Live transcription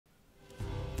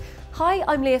Hi,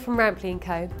 I'm Leah from Rampley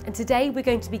Co, and today we're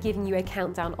going to be giving you a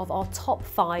countdown of our top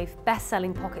 5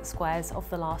 best-selling pocket squares of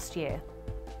the last year.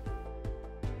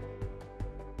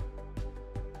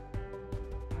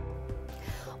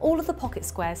 All of the pocket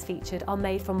squares featured are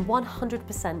made from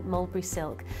 100% mulberry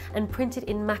silk and printed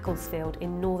in Macclesfield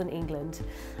in northern England,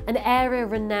 an area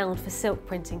renowned for silk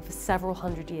printing for several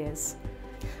hundred years.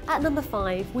 At number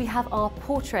 5, we have our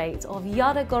portrait of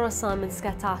Gorosaemon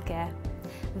Suketake.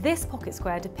 This pocket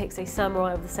square depicts a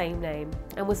samurai of the same name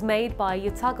and was made by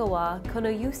Utagawa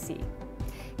Kuniyoshi.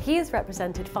 He is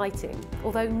represented fighting,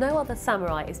 although no other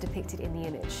samurai is depicted in the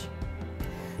image.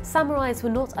 Samurais were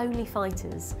not only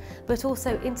fighters, but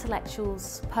also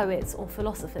intellectuals, poets or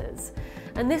philosophers,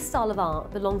 and this style of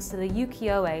art belongs to the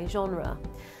Ukiyo-e genre,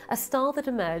 a style that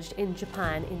emerged in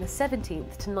Japan in the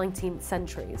 17th to 19th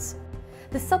centuries.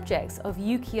 The subjects of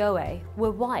Ukiyo-e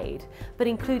were wide, but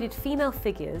included female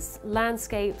figures,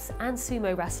 landscapes and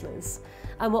sumo wrestlers,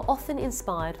 and were often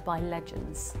inspired by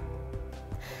legends.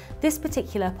 This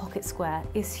particular pocket square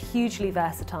is hugely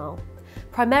versatile,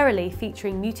 primarily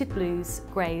featuring muted blues,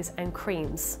 greys and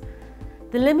creams.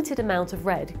 The limited amount of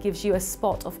red gives you a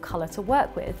spot of colour to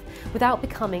work with without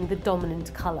becoming the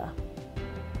dominant colour.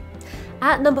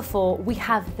 At number 4, we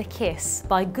have The Kiss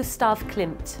by Gustav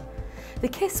Klimt. The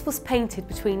Kiss was painted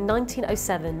between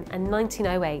 1907 and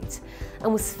 1908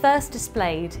 and was first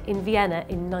displayed in Vienna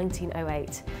in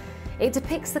 1908. It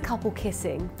depicts the couple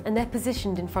kissing, and they're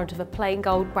positioned in front of a plain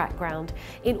gold background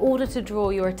in order to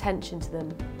draw your attention to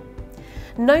them.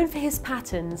 Known for his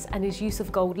patterns and his use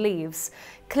of gold leaves,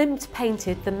 Klimt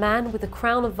painted the man with a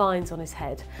crown of vines on his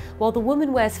head, while the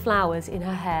woman wears flowers in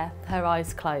her hair, her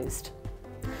eyes closed.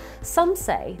 Some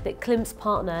say that Klimt's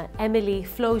partner, Emilie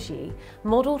Flogi,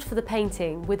 modelled for the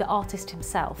painting with the artist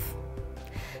himself.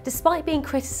 Despite being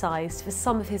criticised for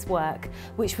some of his work,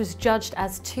 which was judged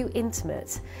as too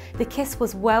intimate, The Kiss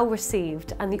was well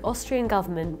received and the Austrian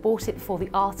government bought it before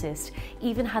the artist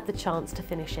even had the chance to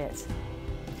finish it.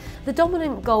 The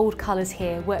dominant gold colours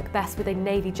here work best with a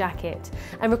navy jacket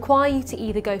and require you to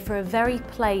either go for a very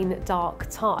plain dark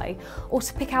tie or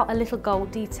to pick out a little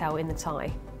gold detail in the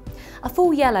tie. A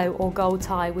full yellow or gold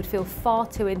tie would feel far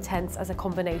too intense as a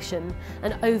combination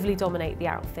and overly dominate the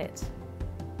outfit.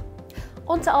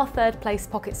 On to our third place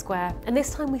pocket square, and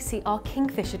this time we see our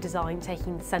kingfisher design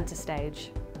taking the centre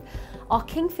stage. Our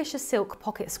kingfisher silk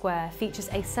pocket square features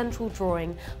a central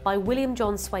drawing by William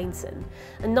John Swainson,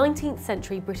 a 19th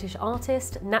century British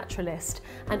artist, naturalist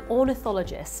and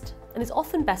ornithologist, and is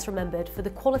often best remembered for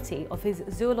the quality of his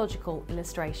zoological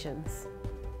illustrations.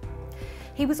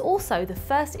 He was also the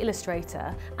first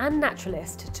illustrator and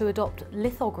naturalist to adopt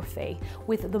lithography,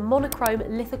 with the monochrome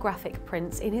lithographic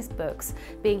prints in his books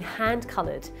being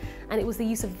hand-coloured, and it was the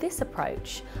use of this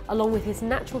approach, along with his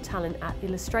natural talent at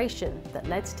illustration, that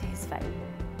led to his fame.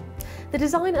 The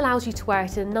design allows you to wear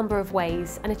it in a number of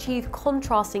ways and achieve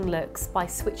contrasting looks by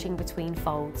switching between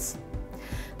folds.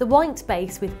 The white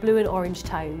base with blue and orange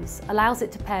tones allows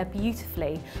it to pair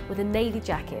beautifully with a navy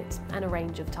jacket and a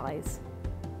range of ties.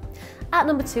 At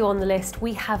number 2 on the list,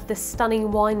 we have the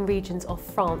stunning wine regions of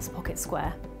France pocket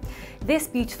square. This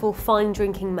beautiful fine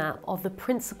drinking map of the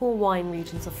principal wine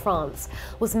regions of France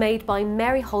was made by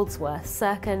Mary Holdsworth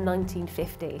circa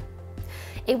 1950.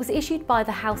 It was issued by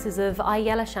the houses of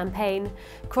Ayala Champagne,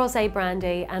 Crozet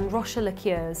Brandy and Rocher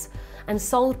Liqueurs and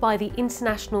sold by the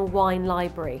International Wine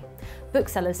Library,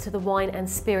 booksellers to the wine and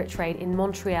spirit trade in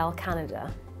Montreal,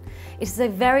 Canada. It is a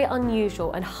very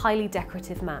unusual and highly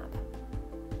decorative map.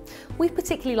 We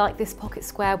particularly like this pocket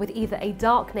square with either a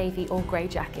dark navy or grey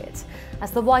jacket,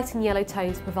 as the white and yellow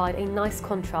tones provide a nice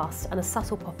contrast and a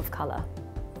subtle pop of colour.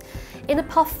 In a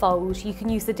puff fold, you can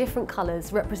use the different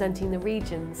colours representing the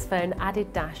regions for an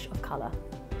added dash of colour.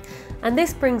 And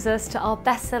this brings us to our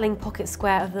best-selling pocket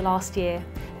square of the last year,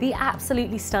 the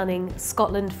absolutely stunning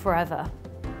Scotland Forever.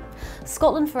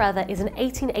 Scotland Forever is an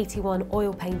 1881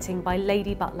 oil painting by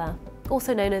Lady Butler,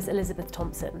 also known as Elizabeth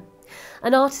Thompson,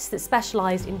 an artist that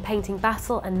specialised in painting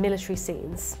battle and military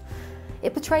scenes.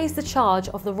 It portrays the charge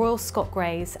of the Royal Scot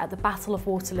Greys at the Battle of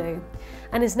Waterloo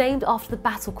and is named after the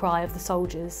battle cry of the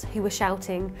soldiers who were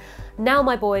shouting, "Now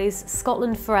my boys,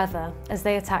 Scotland forever," as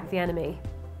they attacked the enemy.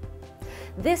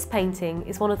 This painting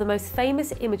is one of the most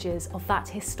famous images of that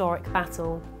historic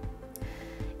battle.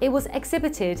 It was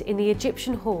exhibited in the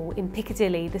Egyptian Hall in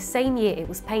Piccadilly the same year it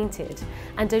was painted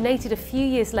and donated a few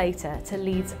years later to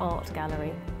Leeds Art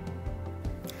Gallery.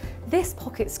 This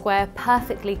pocket square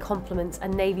perfectly complements a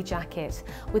navy jacket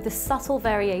with the subtle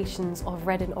variations of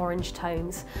red and orange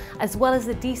tones, as well as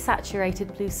the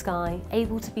desaturated blue sky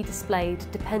able to be displayed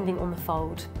depending on the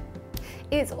fold.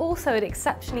 It's also an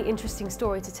exceptionally interesting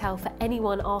story to tell for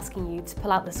anyone asking you to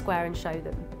pull out the square and show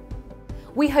them.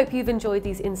 We hope you've enjoyed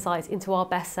these insights into our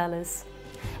bestsellers.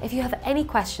 If you have any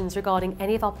questions regarding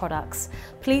any of our products,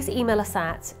 please email us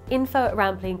at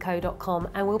info@rampleyco.com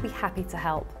and we'll be happy to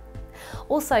help.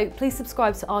 Also, please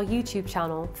subscribe to our YouTube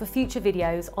channel for future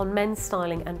videos on men's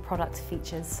styling and product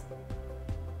features.